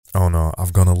Oh no,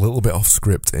 I've gone a little bit off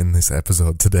script in this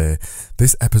episode today.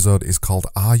 This episode is called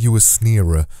Are You a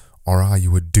Sneerer or Are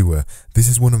You a Doer? This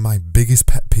is one of my biggest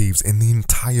pet peeves in the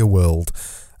entire world,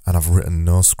 and I've written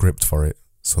no script for it.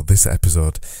 So this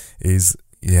episode is,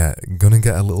 gonna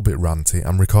get a little bit ranty.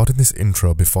 I'm recording this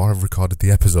intro before I've recorded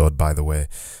the episode, by the way.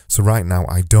 So right now,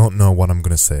 I don't know what I'm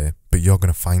gonna say, but you're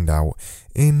gonna find out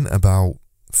in about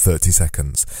 30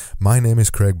 seconds. My name is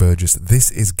Craig Burgess.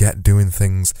 This is Get Doing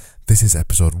Things. This is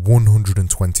episode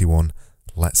 121.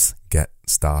 Let's get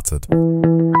started.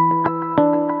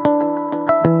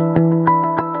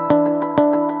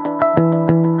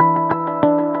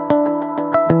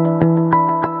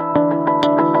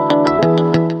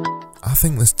 I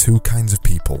think there's two kinds of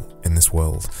people in this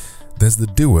world. There's the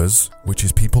doers, which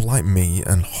is people like me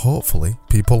and hopefully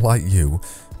people like you,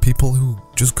 people who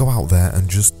just go out there and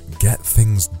just get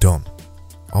things done.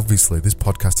 Obviously, this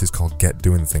podcast is called Get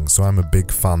Doing Things, so I'm a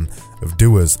big fan of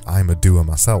doers. I'm a doer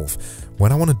myself.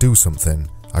 When I want to do something,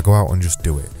 I go out and just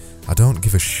do it. I don't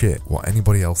give a shit what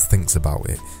anybody else thinks about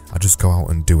it. I just go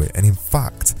out and do it. And in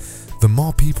fact, the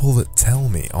more people that tell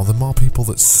me, or the more people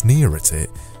that sneer at it,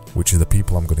 which are the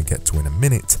people I'm going to get to in a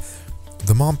minute,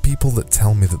 the more people that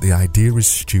tell me that the idea is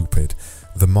stupid,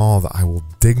 the more that I will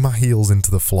dig my heels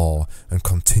into the floor and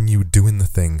continue doing the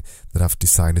thing that I've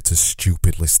decided to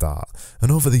stupidly start.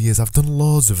 And over the years, I've done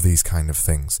loads of these kind of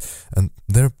things, and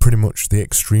they're pretty much the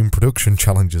extreme production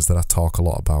challenges that I talk a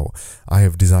lot about. I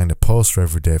have designed a poster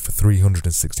every day for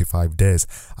 365 days.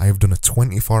 I have done a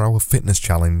 24-hour fitness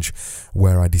challenge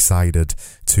where I decided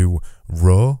to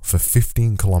row for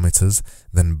 15 kilometers,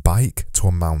 then bike to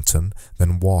a mountain,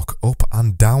 then walk up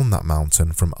and down that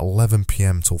mountain from 11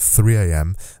 p.m. till 3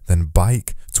 a.m, then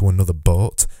bike to another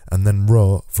boat, and then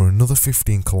row for another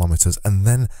 15 kilometers, and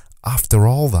then after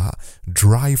all that,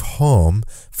 drive home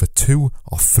for 2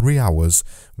 or 3 hours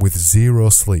with zero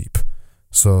sleep.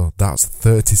 So that's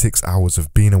 36 hours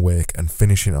of being awake and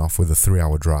finishing off with a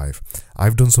 3-hour drive.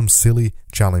 I've done some silly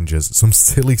challenges, some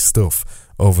silly stuff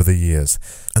over the years.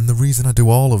 And the reason I do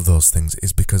all of those things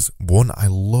is because, one, I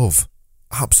love,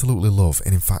 absolutely love,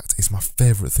 and in fact, it's my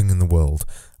favourite thing in the world.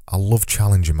 I love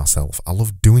challenging myself. I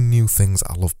love doing new things.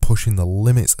 I love pushing the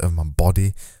limits of my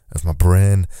body, of my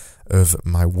brain, of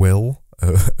my will,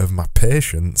 of my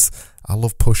patience. I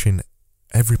love pushing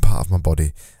every part of my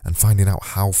body and finding out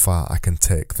how far I can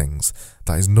take things.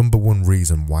 That is number one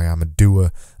reason why I'm a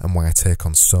doer and why I take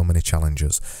on so many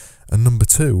challenges. And number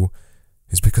two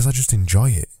is because I just enjoy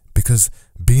it. Because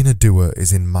being a doer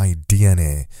is in my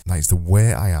DNA. That is the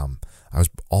way I am. I've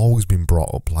always been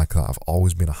brought up like that. I've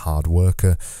always been a hard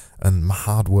worker, and my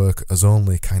hard work has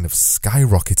only kind of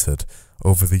skyrocketed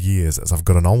over the years as I've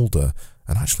gotten older,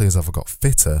 and actually as I've got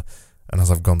fitter, and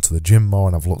as I've gone to the gym more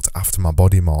and I've looked after my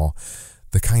body more.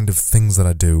 The kind of things that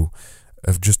I do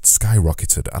have just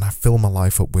skyrocketed, and I fill my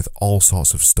life up with all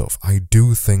sorts of stuff. I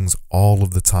do things all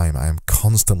of the time. I am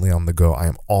constantly on the go. I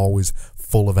am always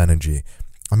full of energy.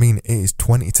 I mean, it is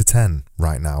 20 to 10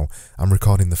 right now. I'm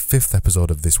recording the 5th episode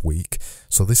of this week.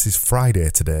 So this is Friday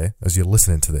today, as you're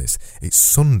listening to this. It's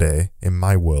Sunday in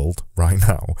my world right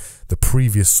now, the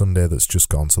previous Sunday that's just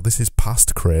gone. So this is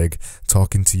past Craig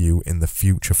talking to you in the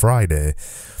future Friday.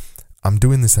 I'm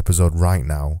doing this episode right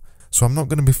now, so I'm not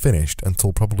going to be finished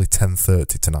until probably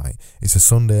 10:30 tonight. It's a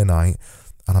Sunday night,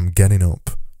 and I'm getting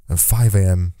up at 5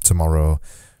 a.m. tomorrow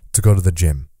to go to the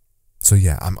gym. So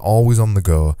yeah, I'm always on the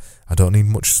go. I don't need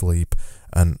much sleep,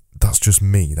 and that's just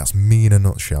me. That's me in a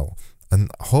nutshell.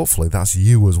 And hopefully that's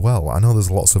you as well. I know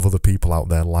there's lots of other people out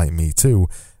there like me too.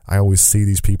 I always see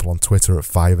these people on Twitter at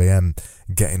 5 a.m.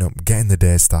 getting up, getting the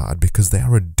day started because they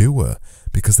are a doer,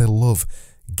 because they love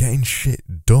getting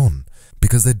shit done,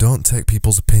 because they don't take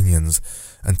people's opinions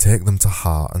and take them to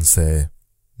heart and say,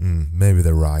 maybe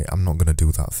they're right, I'm not going to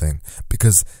do that thing.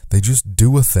 Because they just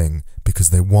do a thing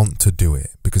because they want to do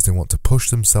it, because they want to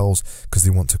push themselves, because they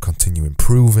want to continue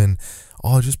improving,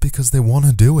 or just because they want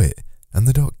to do it and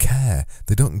they don't care.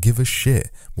 They don't give a shit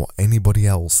what anybody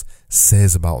else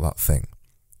says about that thing.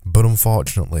 But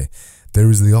unfortunately,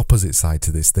 there is the opposite side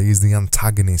to this. There is the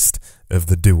antagonist of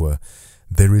the doer.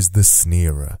 There is the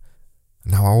sneerer.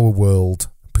 Now our world,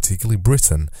 particularly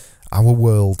Britain, our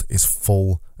world is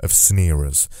full of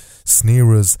sneerers.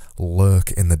 Sneerers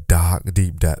lurk in the dark,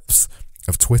 deep depths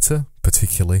of Twitter,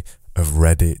 particularly, of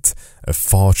Reddit, of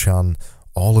 4chan,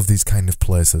 all of these kind of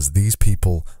places. These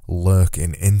people lurk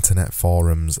in internet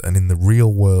forums and in the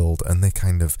real world, and they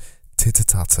kind of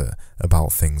titter-tatter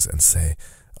about things and say,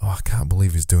 oh, I can't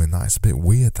believe he's doing that. It's a bit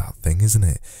weird, that thing, isn't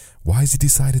it? Why has he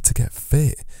decided to get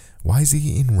fit? Why is he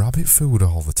eating rabbit food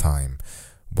all the time?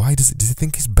 Does he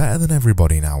think he's better than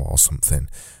everybody now or something?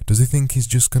 Does he think he's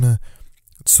just gonna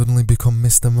suddenly become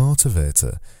Mr.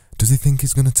 Motivator? Does he think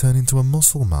he's going to turn into a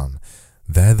muscle man?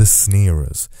 They're the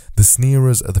sneerers. The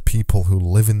sneerers are the people who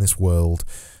live in this world,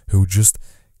 who just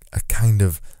are kind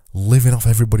of living off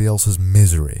everybody else's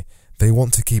misery. They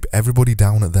want to keep everybody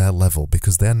down at their level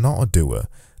because they're not a doer.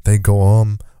 They go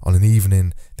home on an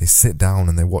evening, they sit down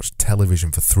and they watch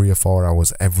television for 3 or 4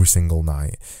 hours every single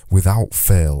night without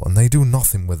fail, and they do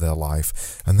nothing with their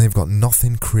life, and they've got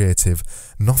nothing creative,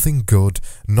 nothing good,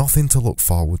 nothing to look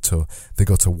forward to. They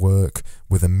go to work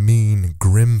with a mean,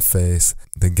 grim face.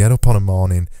 They get up on a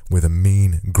morning with a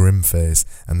mean, grim face,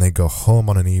 and they go home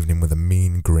on an evening with a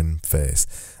mean, grim face.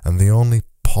 And the only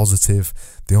positive,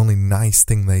 the only nice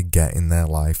thing they get in their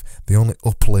life, the only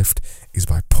uplift is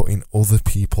by putting other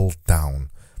people down.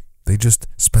 They just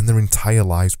spend their entire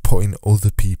lives putting other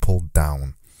people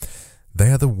down.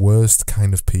 They are the worst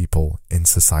kind of people in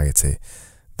society.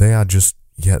 They are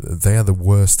the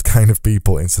worst kind of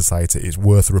people in society. It's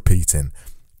worth repeating.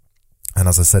 And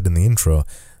as I said in the intro,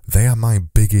 they are my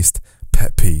biggest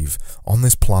pet peeve on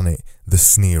this planet, the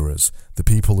sneerers, the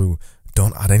people who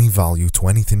don't add any value to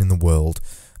anything in the world.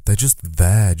 They're just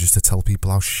there just to tell people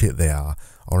how shit they are,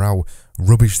 or how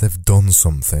rubbish they've done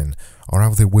something, or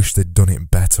how they wish they'd done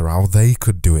it better, how they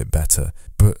could do it better.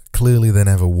 But clearly they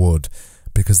never would,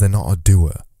 because they're not a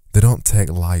doer. They don't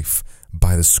take life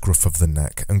by the scruff of the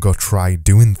neck and go try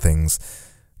doing things.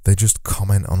 They just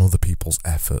comment on other people's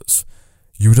efforts.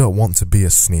 You don't want to be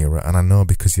a sneerer, and I know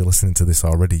because you're listening to this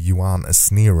already, you aren't a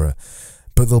sneerer.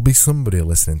 But there'll be somebody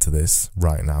listening to this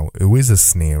right now who is a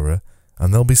sneerer,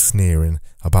 and they'll be sneering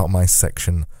about my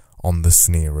section on the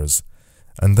sneerers.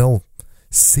 And they'll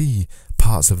see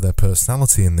parts of their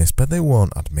personality in this, but they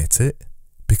won't admit it.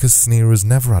 Because sneerers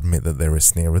never admit that they're a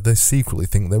sneerer. They secretly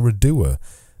think they're a doer.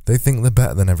 They think they're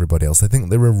better than everybody else. They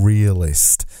think they're a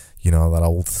realist. You know,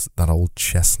 that old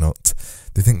chestnut.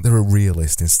 They think they're a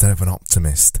realist instead of an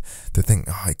optimist. They think,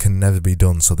 it can never be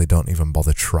done, so they don't even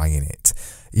bother trying it.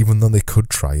 Even though they could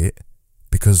try it,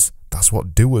 because that's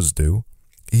what doers do.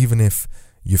 Even if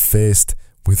you're faced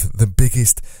with the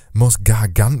biggest, most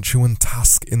gargantuan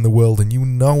task in the world and you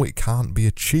know it can't be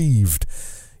achieved,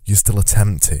 you still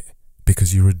attempt it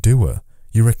because you're a doer.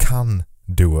 You're a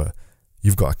can-doer.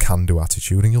 You've got a can-do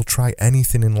attitude, and you'll try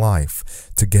anything in life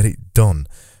to get it done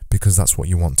because that's what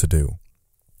you want to do.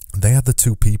 They are the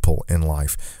two people in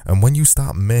life. And when you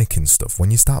start making stuff,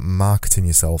 when you start marketing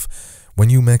yourself, when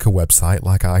you make a website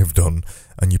like I've done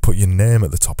and you put your name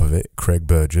at the top of it, Craig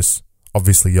Burgess,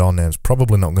 obviously your name's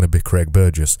probably not going to be Craig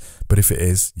Burgess, but if it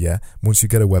is, once you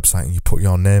get a website and you put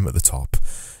your name at the top,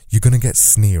 you're going to get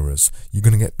sneerers. You're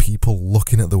going to get people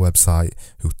looking at the website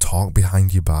who talk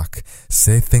behind your back,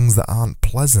 say things that aren't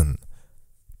pleasant,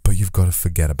 but you've got to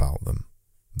forget about them.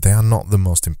 They are not the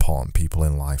most important people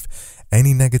in life.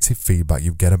 Any negative feedback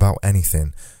you get about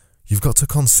anything, you've got to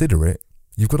consider it.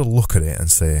 You've got to look at it and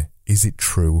say, is it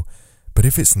true? But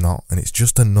if it's not, and it's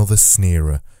just another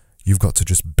sneerer, you've got to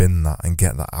just bin that and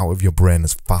get that out of your brain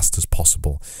as fast as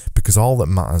possible, because all that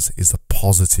matters is the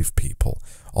positive people.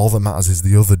 All that matters is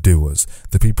the other doers,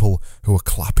 the people who are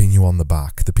clapping you on the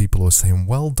back, the people who are saying,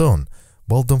 well done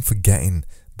for getting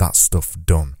that stuff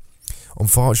done.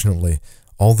 Unfortunately,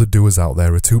 all the doers out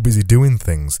there are too busy doing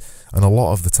things, and a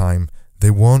lot of the time,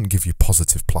 they won't give you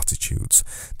positive platitudes.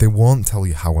 They won't tell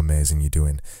you how amazing you're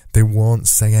doing. They won't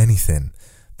say anything.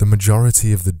 The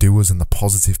majority of the doers and the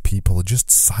positive people are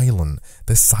just silent.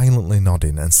 They're silently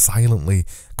nodding and silently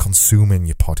consuming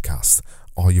your podcast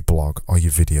or your blog or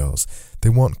your videos. They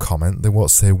won't comment. They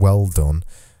won't say well done.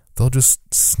 They'll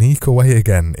just sneak away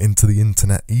again into the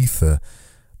internet ether.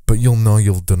 But you'll know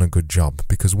you've done a good job,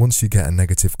 because once you get a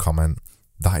negative comment,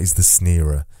 that is the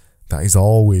sneerer. That is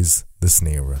always the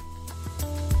sneerer.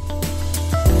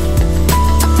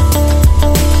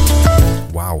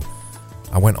 Wow,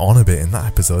 I went on a bit in that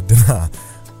episode, didn't I?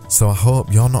 So I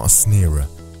hope you're not a sneerer,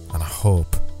 and I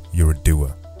hope you're a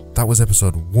doer. That was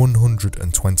episode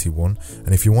 121,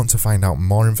 and if you want to find out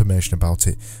more information about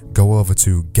it, go over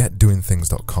to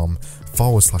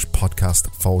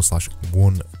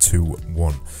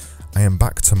getdoingthings.com/podcast/121. I am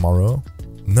back tomorrow.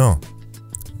 No,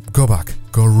 go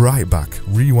right back,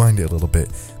 rewind it a little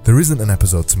bit. There isn't an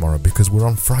episode tomorrow because we're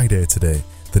on Friday today.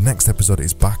 The next episode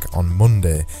is back on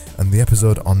Monday, and the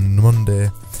episode on Monday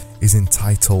is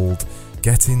entitled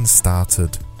Getting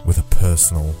Started with a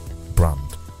Personal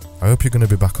Brand. I hope you're going to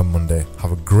be back on Monday.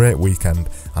 Have a great weekend,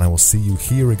 and I will see you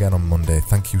here again on Monday.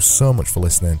 Thank you so much for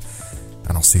listening,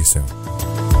 and I'll see you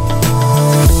soon.